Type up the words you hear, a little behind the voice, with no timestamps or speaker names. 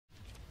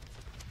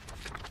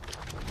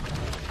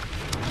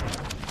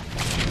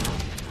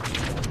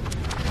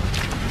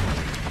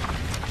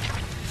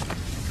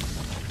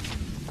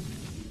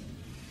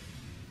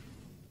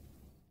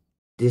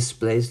This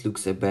place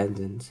looks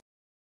abandoned.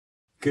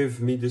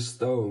 Give me the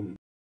stone.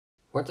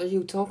 What are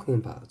you talking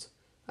about?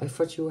 I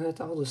thought you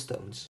had all the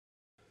stones.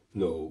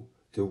 No,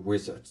 the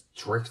wizard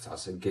tricked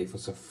us and gave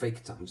us a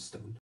fake time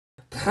stone.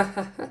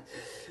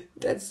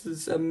 That's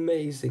just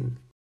amazing.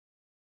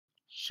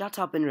 Shut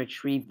up and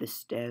retrieve the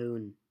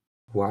stone.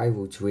 Why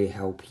would we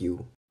help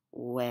you?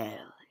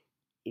 Well,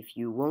 if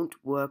you won't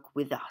work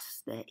with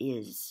us, there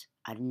is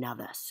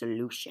another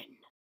solution.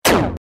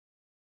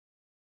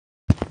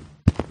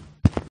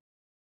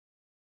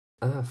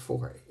 Ah,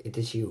 Thor, it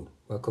is you.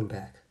 Welcome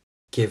back.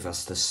 Give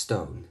us the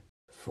stone.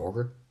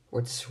 Thor,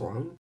 what is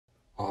wrong?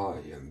 I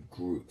am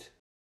Groot.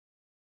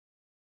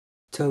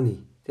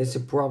 Tony, there's a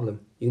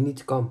problem. You need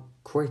to come,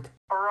 quick.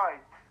 Alright,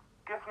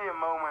 give me a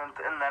moment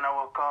and then I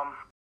will come.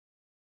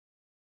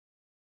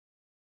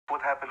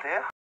 What happened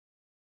here?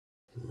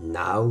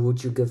 Now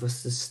would you give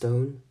us the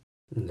stone?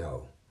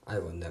 No, I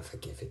will never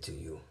give it to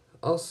you.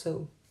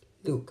 Also,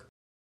 look.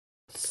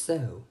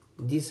 So,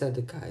 these are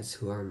the guys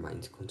who are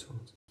mind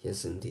controlled.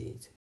 Yes,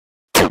 indeed.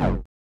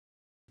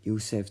 You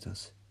saved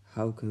us.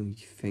 How can we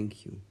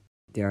thank you?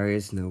 There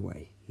is no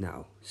way.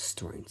 Now,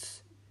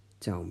 Strange,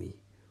 tell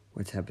me,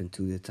 what happened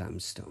to the time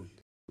stone?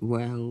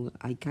 Well,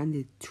 I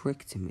kinda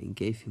tricked him and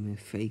gave him a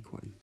fake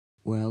one.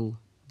 Well,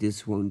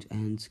 this won't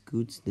end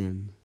good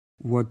then.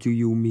 What do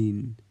you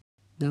mean?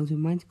 Now the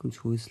mind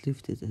control is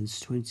lifted and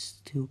Strange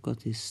still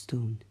got his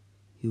stone.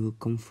 He will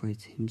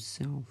comfort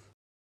himself.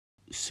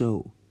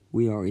 So,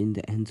 we are in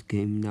the end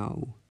game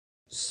now.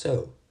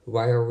 So,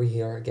 why are we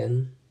here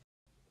again?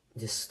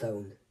 The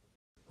stone.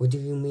 What do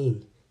you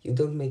mean? You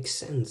don't make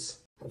sense.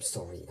 I'm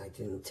sorry I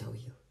didn't tell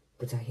you,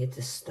 but I hid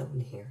the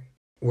stone here.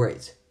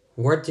 Wait,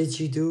 what did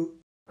you do?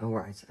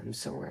 Alright, I'm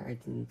sorry I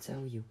didn't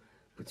tell you,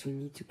 but we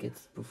need to get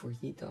it before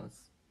he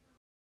does.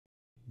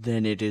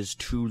 Then it is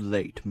too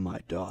late, my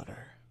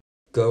daughter.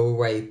 Go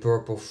away,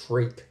 purple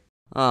freak.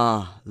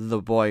 Ah,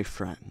 the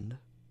boyfriend.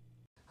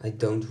 I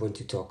don't want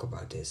to talk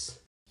about this.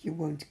 You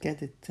won't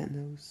get it,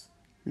 Thanos.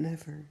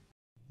 Never.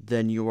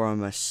 Then you are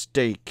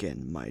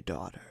mistaken, my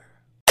daughter.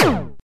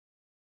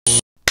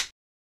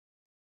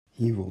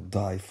 He will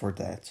die for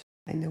that.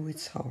 I know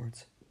it's hard,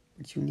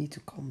 but you need to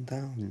calm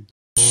down.